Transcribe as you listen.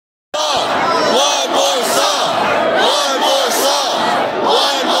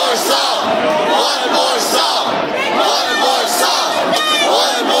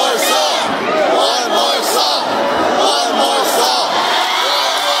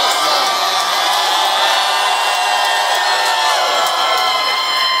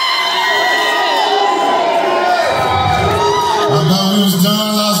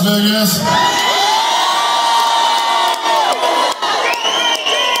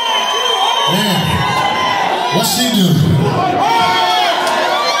What'd she do?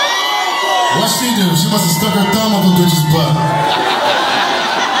 What'd she do? She must have stuck her thumb up a bitch's butt.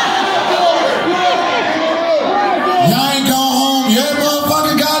 Y'all ain't gone home yet,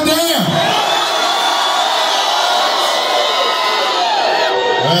 motherfucker, goddamn.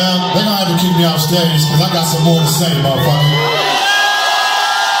 Well, they gonna have to keep me off stage because I got some more to say, motherfucker.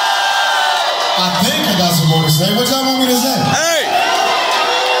 I think I got some more to say. What y'all want me to say? Hey!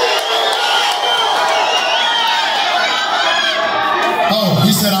 Oh,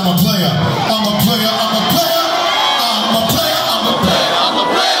 he said I'm a player. I'm a player. I'm a player. I'm a player. I'm a player. I'm a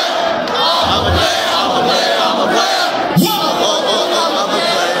player. I'm a player. I'm a player. I'm a player. What?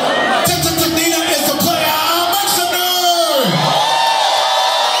 Tech N9ne is a player. Make some noise.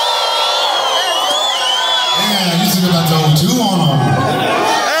 Yeah, you still got the O2 on.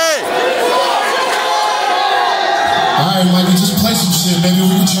 Hey! Alright, Mikey, just play some shit. Maybe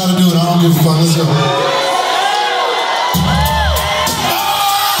we can try to do it. I don't give a fuck. Let's go.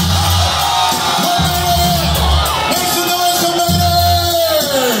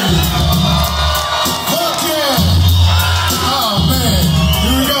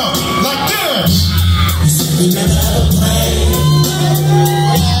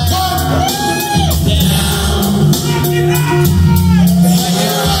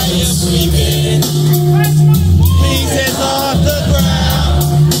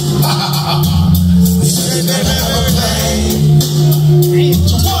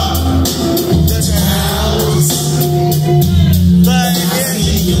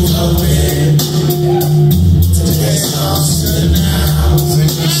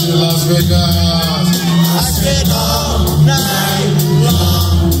 I spent all night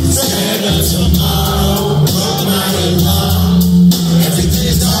long, instead of tomorrow, all night long. Everything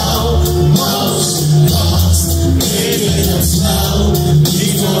is almost lost, living up slow,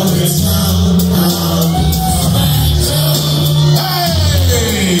 before it's gone.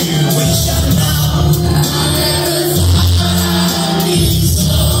 Hey! We should know, I need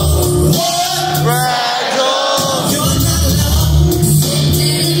so. What? Fragile! You're not alone,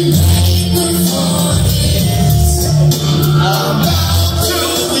 sitting back before this. About to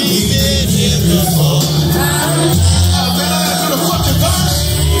be here before. I've been out to the fucking bus.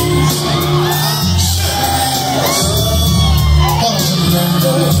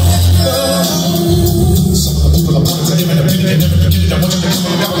 Some of the people are pointing to him in the beginning, never forget it. I want you to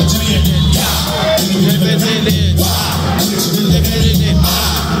come around and tell you, yeah, you live it. Why? You live it.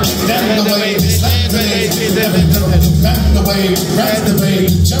 That's the way, slap the way, the way, ride the way,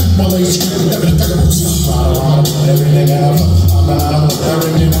 jump while they scream, never the fucking everything else. I'm not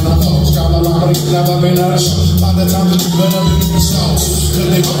everything when I go. Scott along, never been out of show. By the time that you better be the show. Cause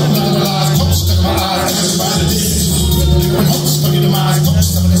they hope never realize, folks stuck in my eyes, I just find it is. When hopes for your demise, folks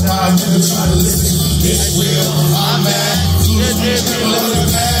stuck in his eyes, never try to listen. It's real, I'm mad. Lose the trouble on your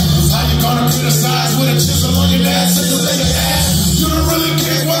path. How you gonna criticize with a chisel on your ass and you lay your ass? You don't really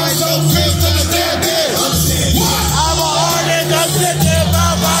care why I'm so pissed to the damn day. What? I'm a artist, I'm sitting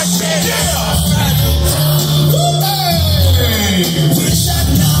about my shit. Yeah. Hey. Wish I'd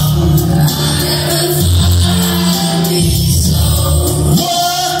known I'd be so.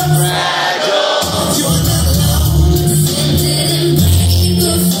 What? Fragile. You're not alone, sitting back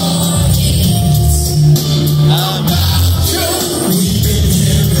before this. About you, we've been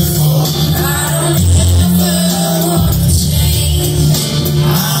here before. I don't ever wanna change.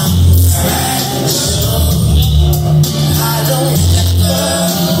 I'm fragile. I don't ever.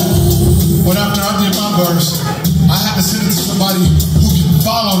 When after I did my verse, I had to send it to somebody who can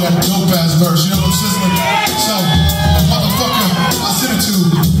follow that dope ass verse. You know what I'm saying? So, motherfucker, I sent it to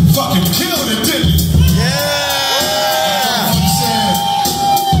fucking killed it, didn't it? Yeah! He said,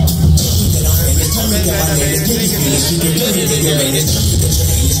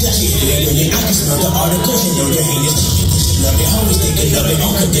 I can smell the articles in your hands. Love it, always thinking of it,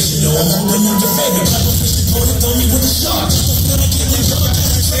 unconditional. I'm hoping I'm your favorite. Type of fish that pour it on me with a shark.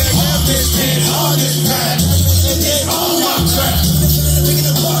 All this pain, all this pain, all my track. Picking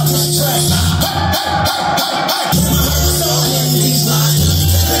apart this track. My heart's all in these lines.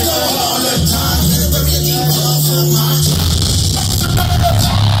 They go all the time. Bury a deep hole for mine.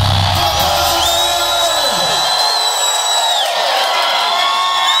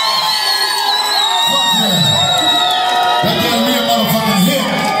 that gave me a motherfucking hit.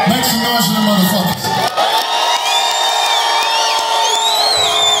 Make some noise for the motherfuckers.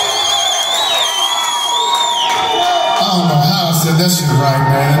 I don't know how I said that shit right,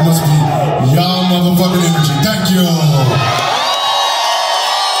 man. It must be y'all motherfucking energy. Thank you.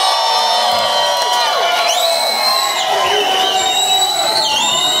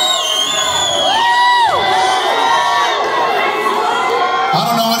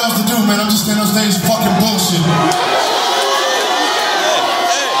 man. I'm just standing on stage fucking bullshit.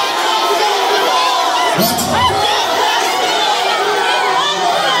 What?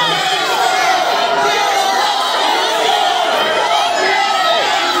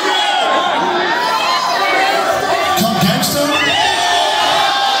 Come gangsta?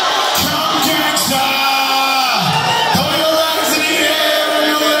 Come gangsta! Throw your hands in the air and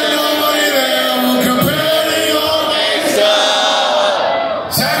you let nobody there will compare to your gangsta.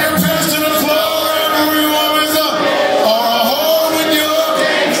 Sag your pants to the floor and everyone is up or a hole with your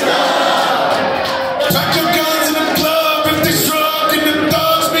gangsta. Pack your guns in the club if they struck and the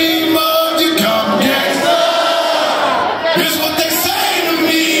thugs be mugged. You come gangsta. Here's what they say to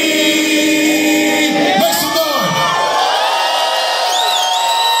me. Make some noise.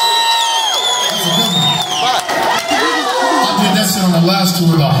 I did that shit on the last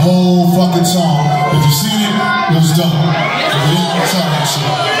tour, the whole fucking song. If you seen it, it was dope. I saw that shit.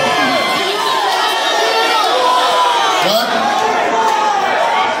 What?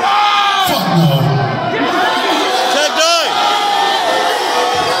 Fuck no. Tech N9ne.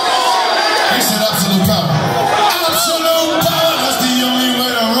 He said absolute power. Absolute power, that's the only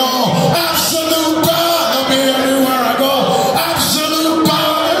way to roll. Absolute power, they'll be everywhere I go. Absolute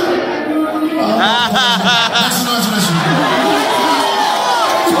power. Make some noise for this one.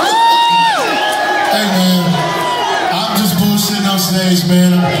 Hey man, I'm just bullshitting on stage,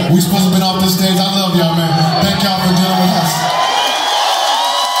 man. We supposed to have been off this stage. I love y'all, man. Thank y'all for dealing with us.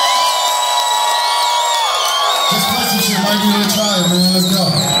 Just play some shit, Mike. You gonna try it, man. Let's go.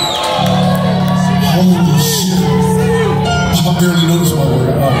 Holy shit. I barely noticed my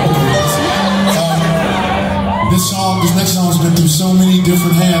word. This next song has been through so many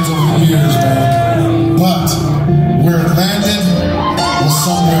different hands over the years, man. But where it landed was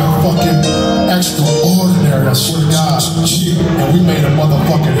somewhere fucking extraordinary, I swear to God. And we made a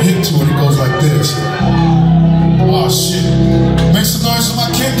motherfucking hit to it. It goes like this. Oh shit. Make some noise for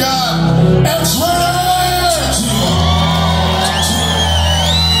my kid God. X-Rated!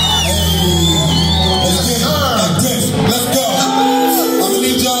 Let's go. I'm gonna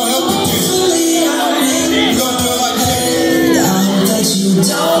need y'all help with this. We're gonna do it like this.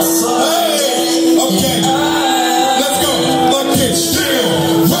 Hey, okay. Let's go. Like this. Still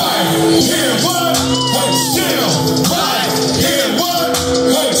right here. What? Hey, still right here. What?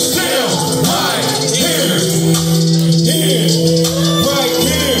 Hey, still right here. Here. Right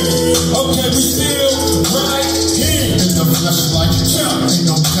here. Okay, we still right here. It's the flesh like a jump. Ain't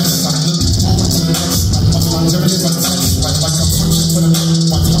no test. I look forward to the next. Everything but text, like I'm searching for the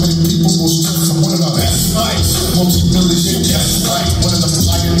watch how many people will stress. I'm one of the best lights, multi-million, yes, right. One of the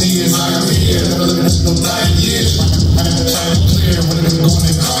pioneers, I am here. Never living in no dying years. I am trying to clear when it was going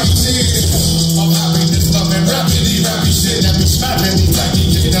in crying tears. All happiness, love, and rappy shit. That be smacking, these tacky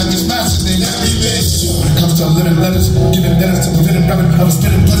kicking, that be smashing, they that be bitch. When it comes to living letters, giving letters to prevent rapping, I was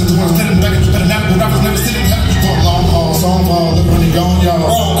getting pleasant to want to let him back. Better not go rappers, never sitting happy. For a long haul, song haul, look when he gone,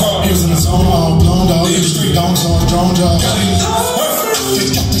 y'all. He was in his own hall, blown dog, in the street, don't charge, drone job. They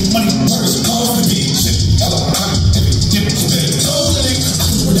got their money, where's it called to be? Shit, hello, I'm heavy, give it, spit it, totally.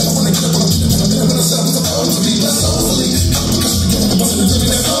 I wanna get up on a minute, when I'm gonna set up with a phone to me, let's hopefully. Because we get on the bus and it's really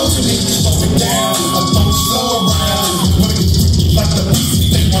that close to me. Slow it down, I don't slow around. When it gets freaky like the beast,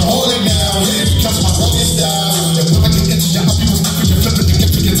 they wanna hold it down. Yeah, because my road is down. And when I can get you, I'll be with nothing, you flip it, you get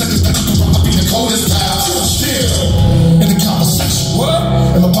to get seconds, I'll be the coldest pal. Still, in the conversation, what?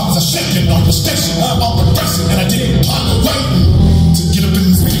 And my pops are shaking on the station. I'm progressing, and I didn't plan on waiting to get up in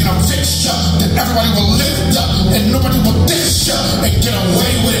the speaking of fixture. Then everybody will lift up, and nobody will dish ya and get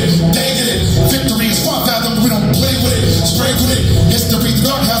away with it. They get it. Victory is far fathom, we don't play with it. Straight with it. History, the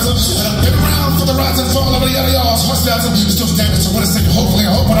sarcasm. And I've been around for the rise and fall of the other y'all's horsegasm. Still standing, so what I say, hopefully,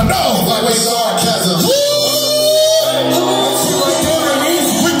 I hope, but I know. Lightweight sarcasm. Woo!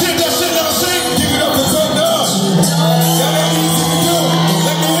 We did that shit, never seen. Give it up for Tech N9ne. That ain't easy to do.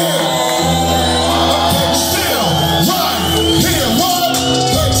 Let me hear it. Okay, still right here, what?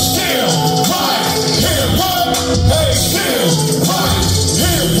 Hey, still right here, what? Hey, still right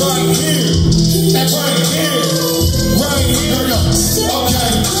here, right here. That's right here. Right here. Here we go. Okay.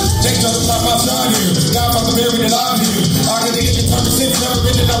 They just like my son here. God from the very that I'm here. I can get it from the city, never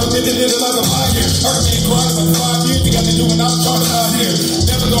been it, never been it, little as I'm high here. Hurt me and crying for 5 years. They got me doing I'm trying out here.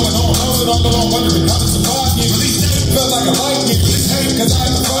 Never going home, no, so don't go on wondering how to survive here. Release hate, felt like a light here. Release hate, cause I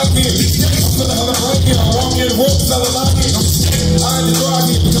had to fight here. Release hate, I'm feeling hella bright here. I'm walking the road, fell like it. I had to drive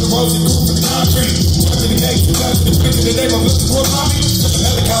here because the roads are cool for the concrete. Went to the gate, the judge, the bitch in the neighborhood, Mr. Poor Mommy. Took the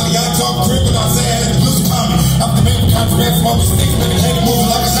helicopter, I talk crib when I say I had the blues upon me. I'm the man with confidence, smoking sticks, medicated, moving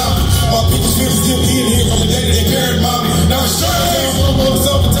like a zombie. While people's fears still being here from the day that they buried mommy. Now it's short, I can't roll over,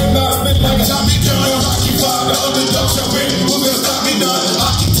 so Tech N9ne.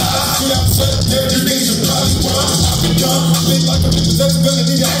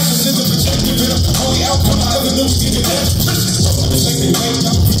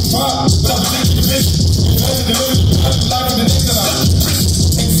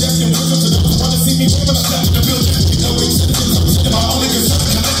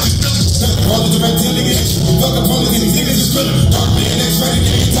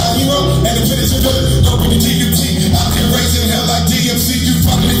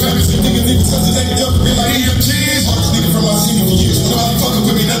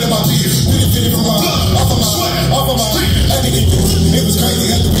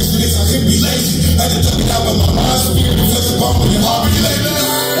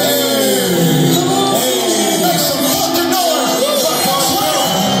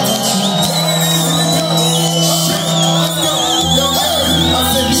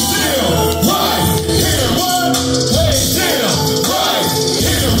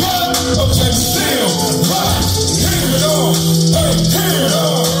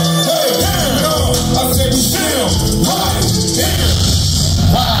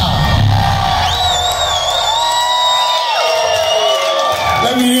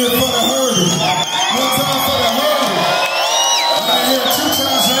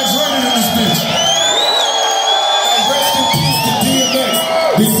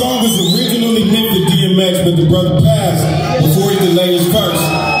 But the brother passed before he could lay his verse.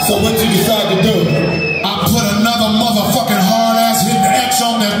 So what you decide to do? I put another motherfucking hard ass hitting X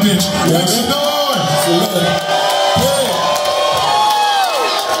on that bitch. Make some noise.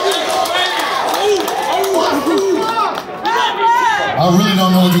 I really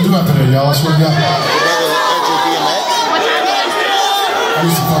don't know what to do after that, y'all. I swear to God. I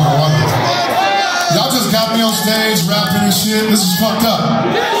used to fucking wonder. Y'all just got me on stage rapping and shit. This is fucked up.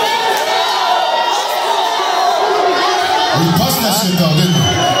 We bust that shit though, didn't we?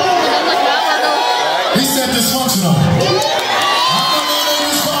 He said dysfunctional. I'm a little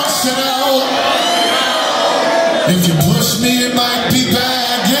dysfunctional. If you push me, it might be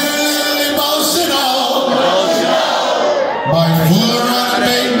bad. Get a little emotional. Might fool around and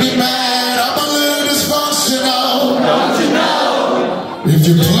make me mad. I'm a little dysfunctional. Don't you know? If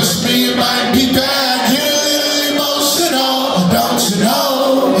you push me, it might be bad. Get a little emotional. Don't you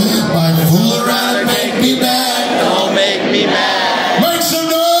know? Might fool around and make me mad. Don't make me mad. Make some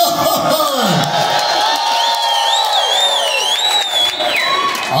noise!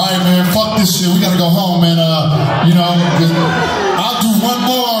 Alright, man, fuck this shit. We gotta go home, man. You know, I'll do one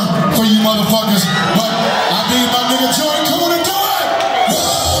more for you motherfuckers, but I need my nigga Joy. Come on and do it!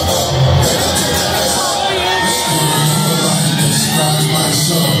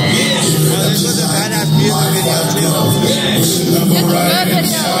 This was a badass music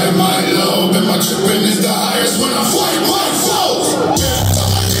Inside my lobe, and my tripping is the highest when I fly my flow.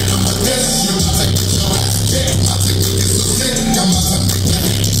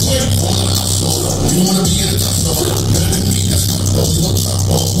 You wanna be in a tough store? Better than me, that's my flow.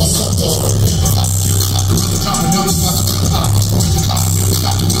 What's up, though?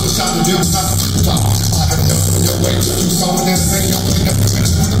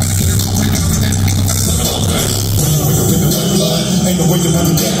 Ain't no way you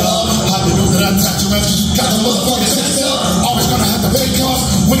never get up. How you know that I tapped your ass? Got the motherfucking chest up. Always gonna have to pay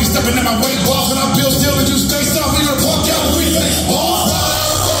costs. When you stepping in my weight balls and I build still and you stay still, we gonna walk out and we face all.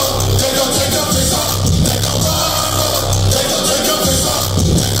 They gon' take your face off. They gon' ride. They gon' take your face off.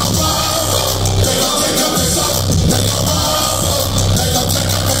 They gon' ride. They gon' take your face off. They gon' ride. They gon' take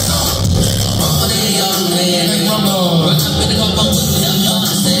your face off. They gon' run. They gon' roll. They humble.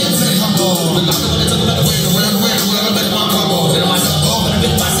 Say humble. I'm gonna talk about the way around the way. I'm gonna my combo. They don't want to go. I'm gonna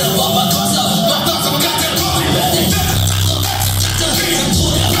make myself up. My thoughts I'm a goddamn coffee.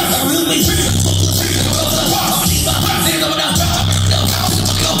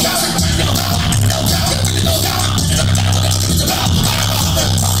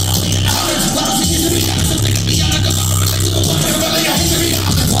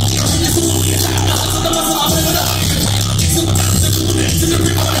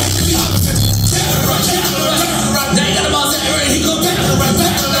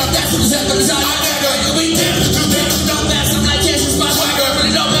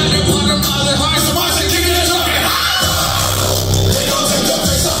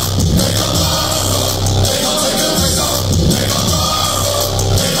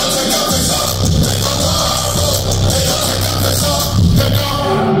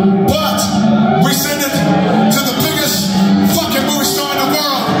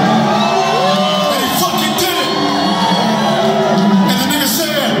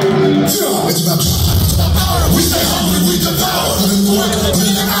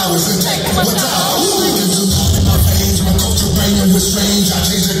 Strange, I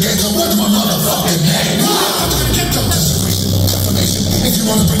changed the game, so what's my motherfucking name? I'm gonna get the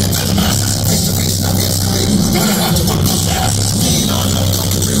wanna bring it to the masses.